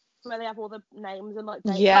Which? where they have all the names and like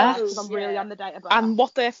Yes. database? I'm really Yeah. on the database. And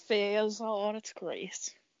what their fears are. It's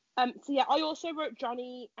great. So yeah, I also wrote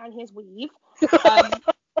Johnny and his weave.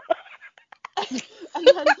 And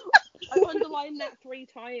then I underlined that 3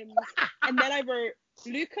 times. And then I wrote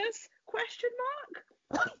Lucas ?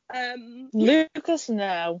 Lucas,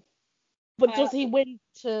 no. But does he win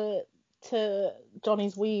to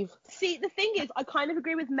Johnny's weave? See, the thing is, I kind of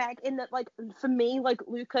agree with Meg in that, like, for me, like,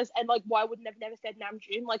 Lucas and, like, why wouldn't have never said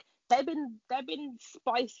Namjoon? Like, they've been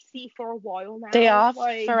spicy for a while now. They are,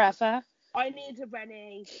 like, forever. I need a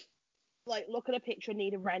Rennie. Like, look at a picture,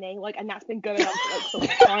 need a Rennie. Like, and that's been going on for,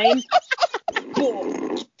 like, some time.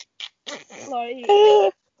 But, like,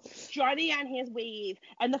 Johnny and his weave.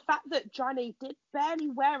 And the fact that Johnny did barely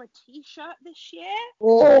wear a t-shirt this year.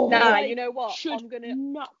 Oh, Nah, like, you know what? Should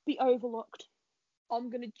not be overlooked. I'm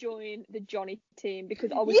gonna join the Johnny team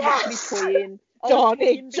because I was Yes! literally toying.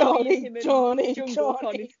 Johnny. Jungkook,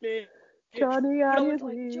 honestly. Johnny But I and was his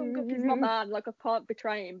like, weave. Jungkook is my man. Like, I can't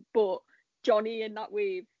betray him. But Johnny in that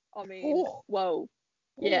weave, I mean, whoa.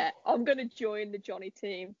 Yeah, I'm gonna join the Johnny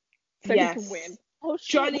team so he can win. Oh,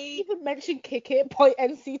 Johnny- shit, we even mentioned Kick It by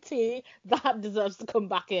NCT. That deserves to come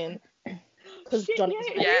back in. Because Shit, Johnny, yeah,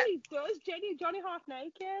 it really does. Johnny half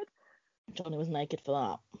naked. Johnny was naked for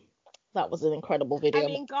that. That was an incredible video. I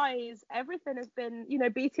mean, guys, everything has been,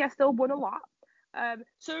 BTS still won a lot.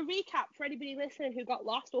 So a recap for anybody listening who got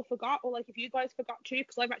lost or forgot, or like if you guys forgot too,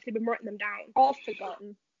 because I've actually been writing them down. I've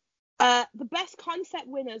forgotten. The best concept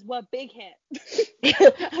winners were Big Hit.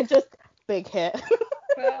 Just Big Hit.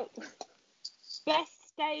 Well, Best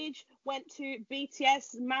stage went to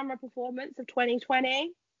BTS Mamra performance of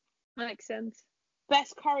 2020. makes sense.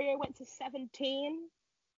 Best choreo went to 17.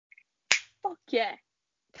 Fuck yeah.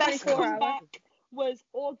 Best 24 hours. comeback was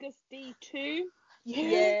August D2.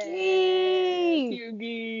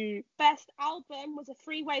 Yugi. Best album was a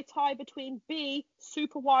 3-way tie between B,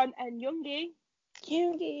 Super One, and Yoongi.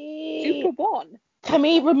 Super One. Can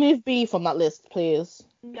we remove B from that list, please?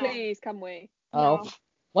 No. Please, can we? Oh, No.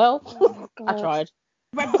 well, Oh, I God. tried.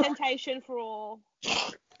 Representation for all.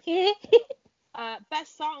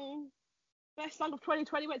 Best song of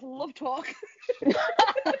 2020 went to Love Talk.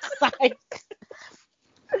 Psych.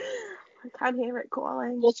 I can hear it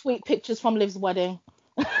calling. More sweet pictures from Liv's wedding.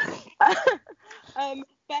 Best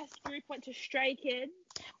group went to Stray Kids.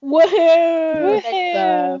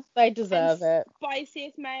 Woohoo! They deserve it.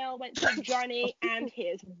 Spiciest male went to Johnny and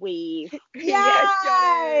his weave. Yes,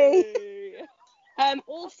 Johnny.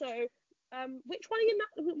 Also, which one am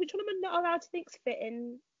I not allowed to think's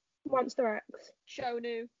fitting Monster X?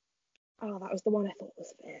 Shonu. Oh, that was the one I thought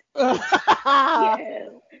was fit. Yeah.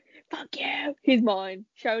 Fuck you. He's mine.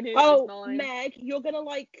 Shonu is mine. Meg, you're gonna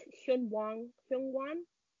like Hyungwon.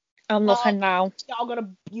 I'm looking now.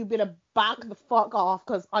 You better back the fuck off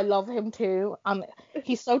because I love him too.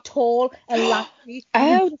 He's so tall and lanky.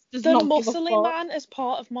 Oh, does the not give a muscly fuck. man is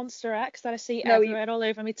part of Monster X that I see No, everywhere all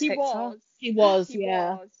over me TikTok. He was,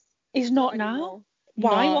 yeah. Was. He's not now. anymore.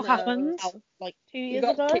 Why? No, what happened? Like 2 He years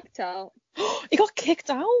got ago. kicked out. He got kicked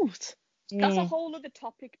out. That's a whole other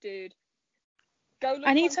topic, dude. Go look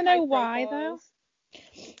I need on to know K why, profiles.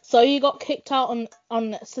 So he got kicked out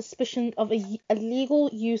on suspicion of illegal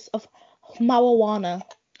use of marijuana.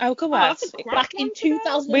 Oh, go on. that's a great Back one in to know.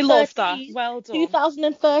 2013. We love that. Well done.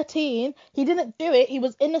 2013, he didn't do it. He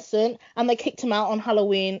was innocent, and they kicked him out on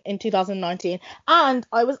Halloween in 2019. And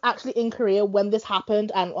I was actually in Korea when this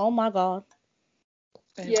happened, and oh my god.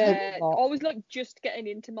 Yeah, I was like just getting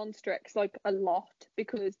into Monster X like a lot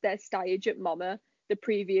because their stage at Mama the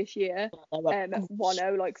previous year,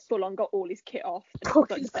 Wano like full on got all his kit off. And it was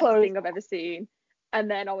like the best thing I've ever seen. And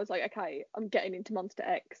then I was like, okay, I'm getting into Monster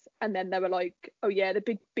X. And then they were like, oh yeah, the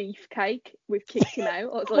big beef cake. We've kicked him out. I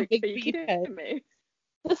was like, big are you beef kidding cake. me?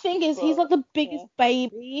 The thing is, he's like the biggest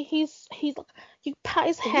baby. He's like, you pat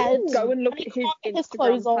his head. Go and look and at he his can't get his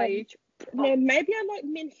clothes Instagram on. page. No, maybe I like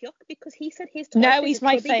Min Hyuk because he said his type No, is he's a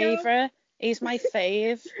my chubby girl. favourite. He's my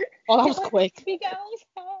fave. Oh, that was Like quick. chubby girls,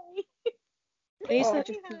 hey.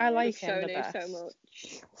 I like him the Shonu best. so much.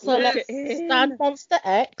 So Look let's at him. stand Monster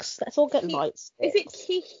X. Let's all get lights. Is it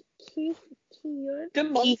Kyun? The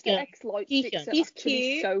Monster Keegan. X light Keegan. sticks are He's actually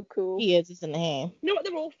cute. so cool. He is, isn't he? You know what?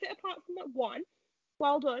 They're all fit apart from that one.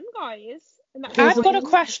 Well done, guys. And that's I've got a all.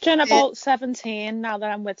 question about 17 now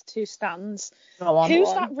that I'm with two stands. Go on.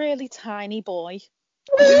 Who's that really tiny boy?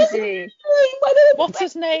 Woozy. What's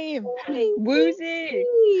his name? Woozy.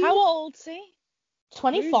 How old's he?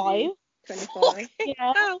 25. 25.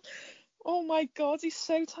 Yeah. Oh my god, he's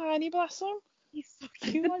so tiny, bless him. He's so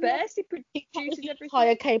cute. The best, he He carries produces the everything.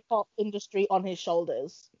 entire K-pop industry on his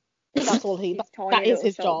shoulders. That's all he. His tiny That is little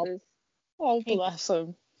his job. shoulders. Oh, bless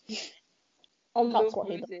him. I That's love what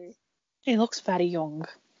he Woozy. He looks very young.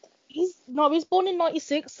 He's born in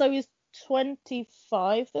 96, so he's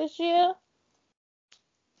 25 this year.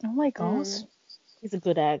 Oh my god. He's a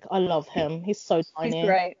good egg. I love him. He's so tiny. He's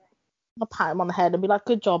great. I'll pat him on the head and be like,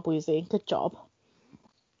 good job, Woozy. Good job.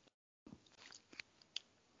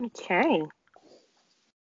 Okay.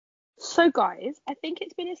 So, guys, I think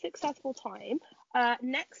it's been a successful time.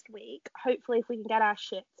 Next week, hopefully, if we can get our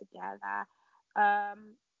shit together,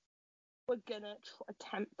 we're gonna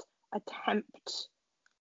attempt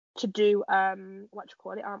to do what you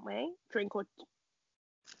call it, aren't we? Drink or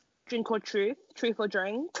truth or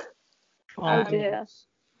drink. Oh dear.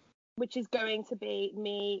 Which is going to be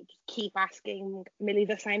me just keep asking Millie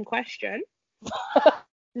the same question.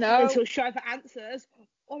 No. Until she either answers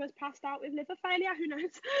or has passed out with liver failure. Who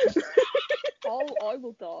knows? I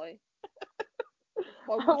will die.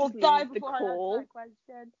 I will die the before I answer call. that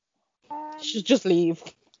question. Should just leave.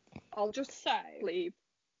 I'll just leave.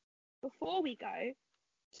 Before we go,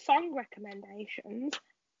 song recommendations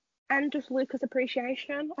and just Lucas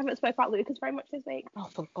appreciation. I haven't spoke about Lucas very much this week. Oh,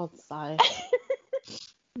 for God's sake.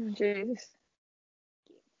 Jesus.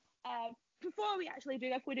 Before we actually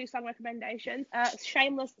do, if we do song recommendations,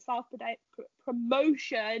 shameless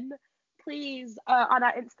self-promotion, please, on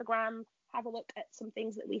our Instagram, have a look at some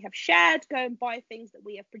things that we have shared. Go and buy things that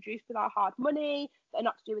we have produced with our hard money that are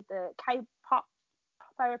not to do with the K-pop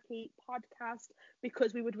therapy podcast,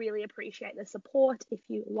 because we would really appreciate the support if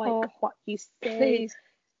you like what you see. Please,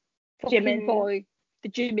 Jimin, buy the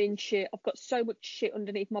Jimin shit. I've got so much shit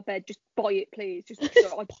underneath my bed. Just buy it, please. I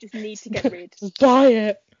just need to get rid. Just buy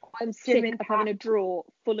it. I'm sick Jimin of having a drawer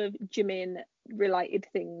full of Jimin related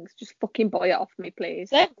things. Just fucking buy it off me, please.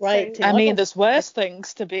 They're great. So, I mean, there's worse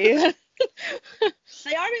things to be.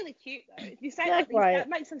 They are really cute though. If you say that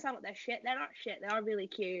makes them sound like they're shit. They're not shit. They are really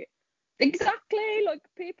cute. Exactly, like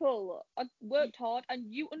people. I worked hard,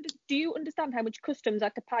 and do you understand how much customs I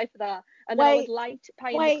had to pay for that? And then I was late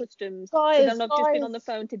paying the customs. Guys, so then I've just been on the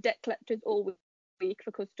phone to debt collectors all week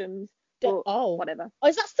for customs. But whatever. Oh,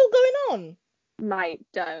 is that still going on? Mate,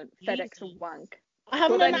 don't. FedEx and wank. I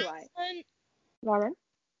have an anyway. announcement. Lauren?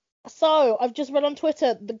 So, I've just read on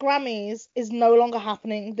Twitter, the Grammys is no longer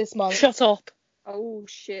happening this month. Shut up. Oh,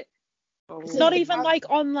 shit. It's not even like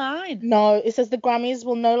online. No, it says the Grammys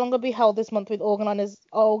will no longer be held this month, with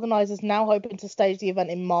organisers now hoping to stage the event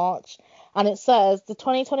in March. And it says the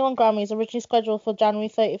 2021 Grammys, originally scheduled for January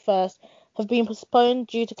 31st, have been postponed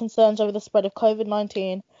due to concerns over the spread of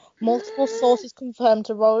COVID-19. Multiple sources confirmed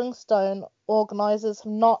to Rolling Stone organisers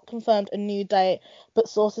have not confirmed a new date, but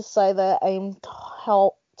sources say they're aimed to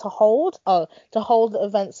hold the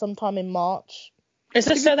event sometime in March. Is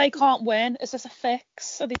this so they can't win? Is this a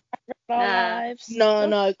fix? Are they our lives?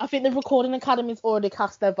 No. I think the Recording Academy's already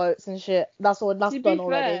cast their votes and shit. That's done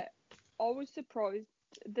already. Fair, I was surprised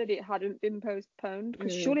that it hadn't been postponed,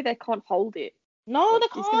 because surely they can't hold it. No, they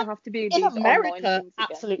can't. It's gonna have to be in these America. online things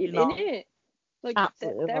Absolutely again. not. Innit? Like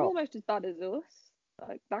Absolutely they're not. almost as bad as us.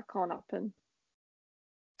 Like that can't happen.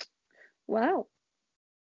 Wow.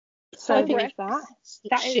 So I think that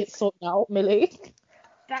shit is sorted out, Millie.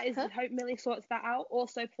 That is, I hope Millie sorts that out.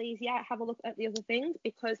 Also, please, have a look at the other things,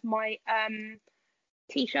 because my our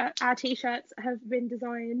t-shirts have been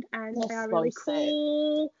designed and they are really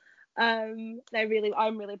cool. I'm really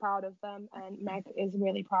proud of them, and Meg is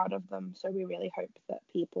really proud of them. So we really hope that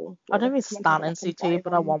people. I don't even stand NCT,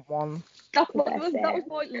 but I want one. That was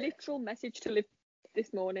my literal message to Liv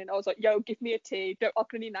this morning. I was like, "Yo, give me a tee. I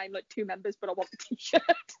can only name like 2 members, but I want the t-shirt."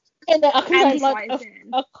 And then I can name like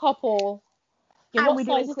a couple. Yeah, and we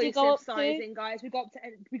do inclusive sizing, guys. We go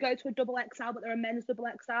to a double XL, but they're a men's double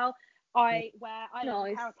XL. I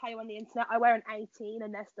don't pay on the internet. I wear an 18,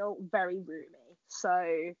 and they're still very roomy.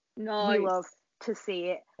 So we love to see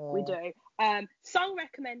it. We do. Song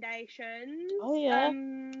recommendations. Oh yeah.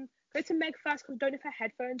 Go to Meg first, because I don't know if her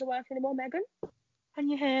headphones are working anymore. Megan, can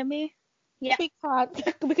you hear me? Yeah. We can't.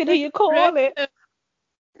 We can hear you call it.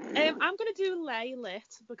 I'm gonna do Lay lit,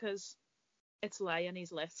 because it's Lay and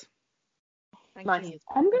he's lit. Nice.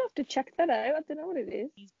 I'm gonna have to check that out. I don't know what it is.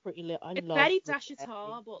 He's pretty lit. It's very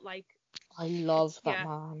Dashitar, but like I love that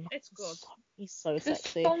man. It's good. He's so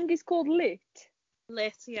sexy. The song is called Lit.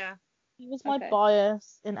 Lit, yeah. He was my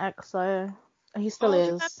bias in EXO. He still is.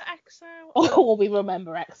 Remember EXO? Oh, we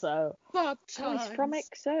remember EXO. He's from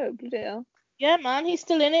EXO. Bloody hell. Yeah, man, he's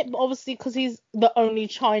still in it, but obviously because he's the only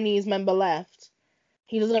Chinese member left,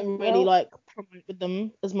 he doesn't really promote with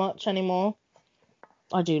them as much anymore.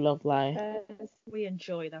 I do love Lay. We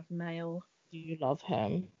enjoy that male. Do you love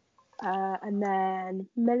him? And then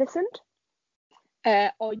Millicent.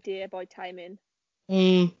 Idea by Taemin.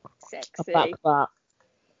 Sexy. I back that.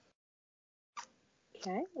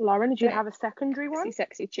 Okay. Lauren, did you have a secondary one?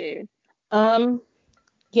 Sexy tune.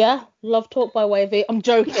 Yeah, Love Talk by Wavy. I'm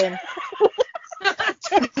joking.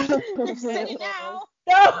 Say it now.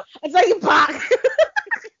 No, I take it back.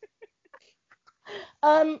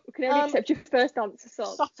 We can only accept your first answer,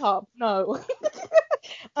 so. Shut up. No.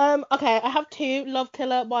 Okay, I have 2, Love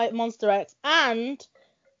Killer by Monster X and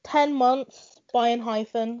 10 Months by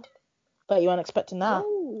Hyphen. Bet you weren't expecting that.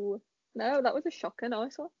 Oh, no, that was a shocker.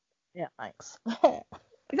 Nice one. Yeah, thanks.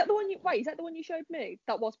 Is that the one you showed me?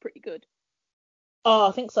 That was pretty good. Oh,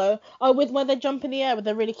 I think so. Oh, with where they jump in the air with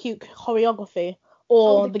the really cute choreography.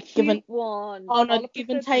 Or the cute Give and... one. Oh, no, I the Give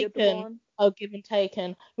prefer and the other Taken. one. Oh, Give and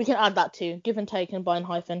Taken. We can add that too. Give and Taken by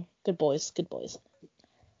Hyphen. Good boys. Good boys.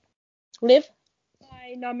 Liv?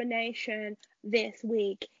 My nomination this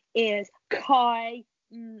week is Kai.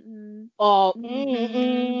 Oh,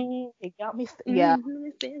 it got me. Yeah,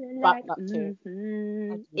 back that too.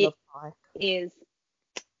 I do It love Kai. is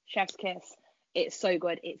Chef's Kiss. It's so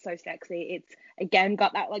good. It's so sexy. It's again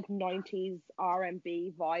got that like 90s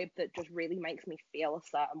R&B vibe that just really makes me feel a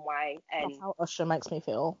certain way. And That's how Usher makes me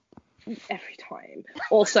feel. every time.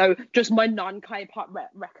 Also, just my non-K-pop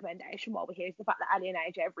recommendation while we're here is the fact that Ali and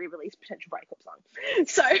AJ have re-released Potential Breakup Song.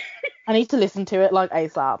 So I need to listen to it like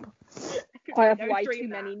ASAP. I have don't way stream too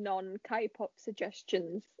that. many non-K-pop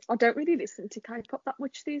suggestions. I don't really listen to K-pop that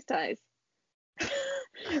much these days.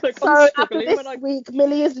 Like, So I'm after struggling this when I... week,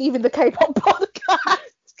 Millie is leaving the K-pop podcast.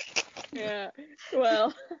 Yeah,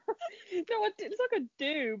 well, no, it's like I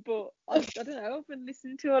do, but I don't know. I've been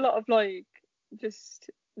listening to a lot of like just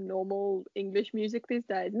normal English music these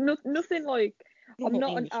days. Nothing like I'm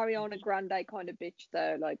not an Ariana Grande kind of bitch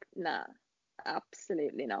though. Like, nah,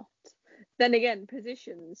 absolutely not. Then again,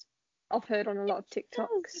 Positions I've heard on a lot of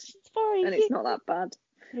TikToks, and it's not that bad.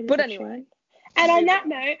 But anyway. And on that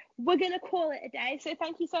note, we're going to call it a day. So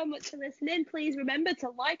thank you so much for listening. Please remember to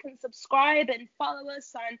like and subscribe and follow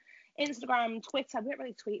us on Instagram, Twitter. We don't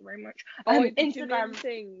really tweet very much. Instagram,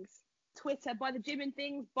 things. Twitter, buy the Gym and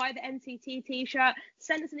Things, buy the NCT t-shirt,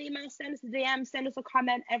 send us an email, send us a DM, send us a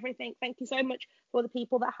comment, everything. Thank you so much for the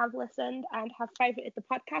people that have listened and have favorited the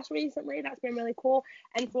podcast recently. That's been really cool.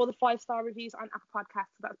 And for the 5-star reviews on Apple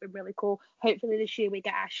Podcasts, that's been really cool. Hopefully this year we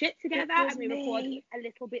get our shit together and we record a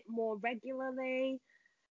little bit more regularly.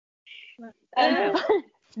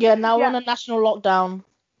 Yeah, now we're on a national lockdown.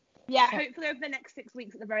 Yeah, hopefully over the next 6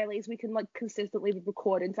 weeks at the very least we can like consistently be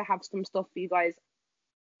recording to have some stuff for you guys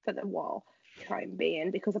for the time being,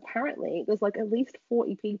 because apparently there's like at least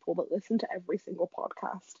 40 people that listen to every single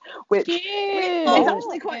podcast, which is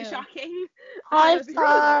actually quite shocking. High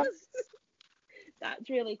five. That's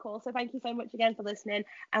really cool. So thank you so much again for listening,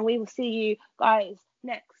 and we will see you guys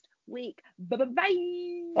next week. Bye.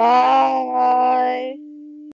 Bye.